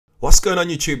What's going on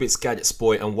YouTube, it's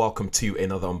GadgetsBoy and welcome to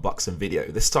another unboxing video.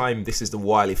 This time this is the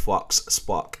Wileyfox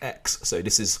Spark X. So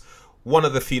this is one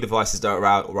of the few devices that are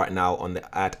out right now on the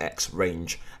AdX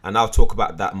range, and I'll talk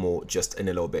about that more just in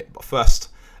a little bit. But first,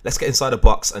 let's get inside the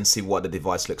box and see what the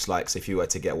device looks like. So if you were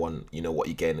to get one, you know what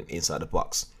you get inside the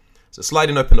box. So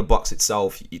sliding open the box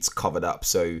itself, it's covered up.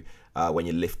 So when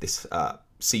you lift this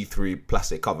see-through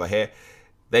plastic cover here,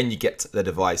 then you get the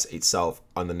device itself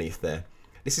underneath there.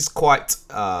 This is quite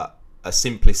a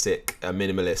simplistic,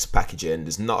 minimalist packaging.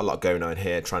 There's not a lot going on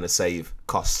here, trying to save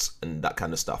costs and that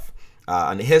kind of stuff.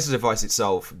 And here's the device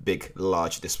itself, big,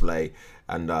 large display,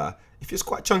 and it feels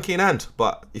quite chunky in hand,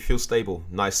 but it feels stable,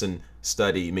 nice and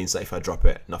sturdy. It means that if I drop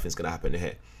it, nothing's going to happen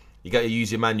here. You got to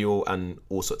use your manual and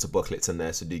all sorts of booklets in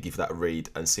there, so do give that a read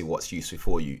and see what's useful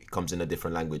for you. It comes in a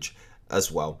different language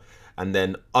as well. And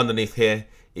then underneath here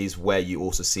is where you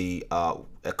also see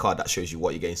a card that shows you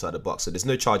what you get inside the box. So there's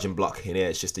no charging block in here,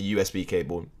 it's just a USB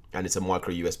cable, and it's a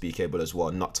micro USB cable as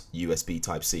well, not USB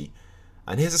Type-C.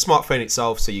 And here's the smartphone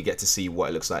itself, so you get to see what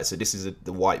it looks like. So this is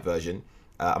the white version.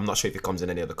 I'm not sure if it comes in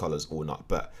any other colors or not,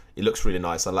 but it looks really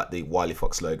nice. I like the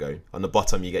Wileyfox logo. On the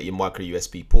bottom you get your micro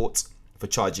USB port for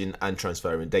charging and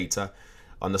transferring data.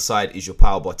 On the side is your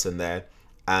power button there,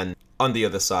 and on the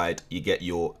other side you get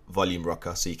your volume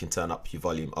rocker, so you can turn up your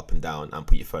volume up and down and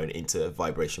put your phone into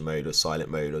vibration mode or silent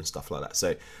mode and stuff like that.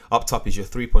 So up top is your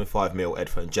 3.5mm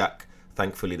headphone jack.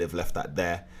 Thankfully they've left that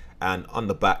there. And on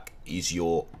the back is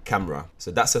your camera.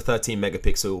 So that's a 13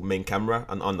 megapixel main camera,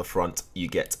 and on the front you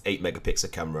get 8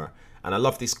 megapixel camera. And I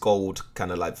love this gold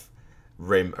kind of like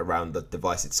rim around the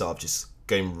device itself, just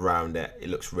going around it. It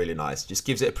looks really nice, just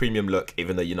gives it a premium look,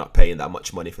 even though you're not paying that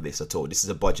much money for this at all. This is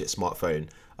a budget smartphone,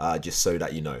 just so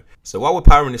that you know. So while we're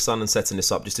powering this on and setting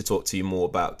this up, just to talk to you more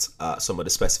about some of the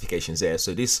specifications here.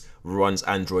 So this runs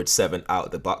Android 7 out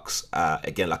of the box.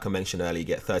 Again, like I mentioned earlier, you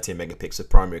get 13 megapixel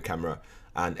primary camera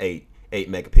and 8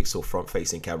 megapixel front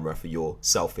facing camera for your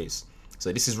selfies.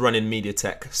 So this is running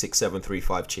MediaTek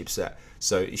 6735 chipset,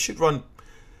 so it should run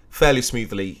fairly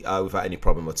smoothly without any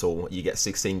problem at all. You get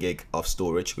 16 gig of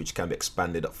storage, which can be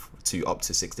expanded up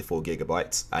to 64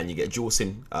 gigabytes, and you get dual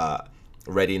SIM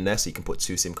ready in there, so you can put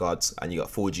 2 SIM cards, and you got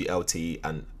 4G LTE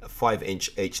and a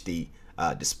 5-inch HD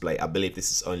display. I believe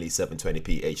this is only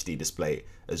 720p HD display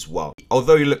as well.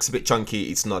 Although it looks a bit chunky,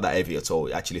 it's not that heavy at all.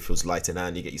 It actually feels light in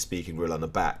hand. You get your speaking grill on the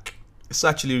back. It's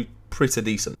actually pretty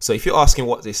decent. So if you're asking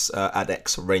what this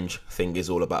AdX range thing is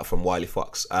all about from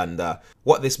Wileyfox, and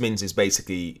what this means is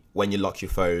basically when you lock your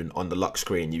phone, on the lock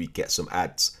screen you get some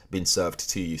ads being served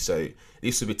to you. So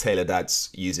these will be tailored ads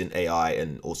using AI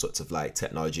and all sorts of like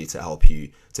technology to help you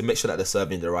to make sure that they're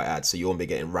serving the right ads, so you won't be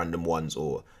getting random ones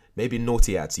or maybe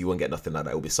naughty ads. You won't get nothing like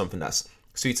that. It will be something that's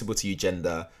suitable to your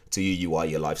gender, to your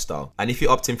UI, your lifestyle. And if you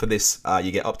opt in for this,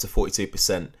 you get up to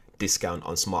 42% discount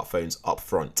on smartphones up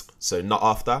front. So not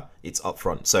after, it's up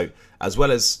front. So as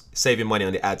well as saving money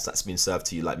on the ads that's been served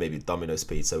to you, like maybe Domino's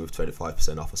Pizza with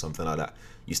 25% off or something like that,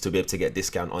 you still be able to get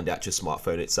discount on the actual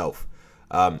smartphone itself.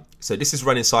 So this is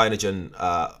running Cyanogen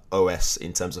OS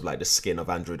in terms of like the skin of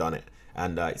Android on it.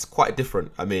 And it's quite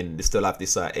different. I mean, they still have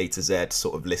this A to Z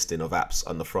sort of listing of apps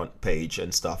on the front page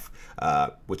and stuff,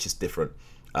 which is different.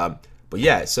 But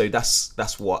yeah, so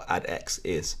that's what AdX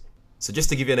is. So just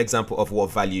to give you an example of what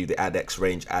value the AdX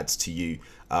range adds to you,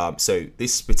 so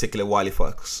this particular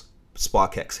Wileyfox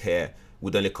Spark X here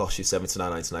would only cost you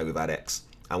 $79.99 with AdX.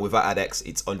 And without AdX,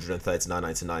 it's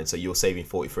 $139.99. So you're saving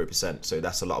 43%. So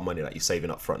that's a lot of money that you're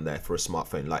saving up front there for a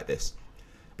smartphone like this.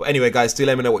 But anyway, guys, do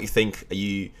let me know what you think.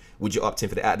 Would you opt in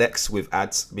for the AdX with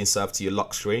ads being served to your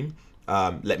lock screen?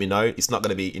 Let me know. It's not going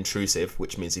to be intrusive,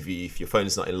 which means if your phone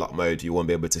is not in lock mode, you won't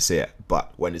be able to see it.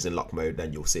 But when it's in lock mode,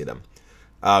 then you'll see them.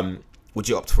 Would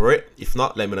you opt for it? If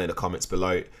not, let me know in the comments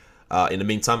below. In the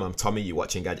meantime, I'm Tommy. You're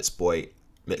watching GadgetsBoy.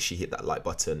 Make sure you hit that like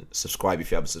button, subscribe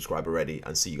if you haven't subscribed already,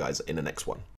 and see you guys in the next one.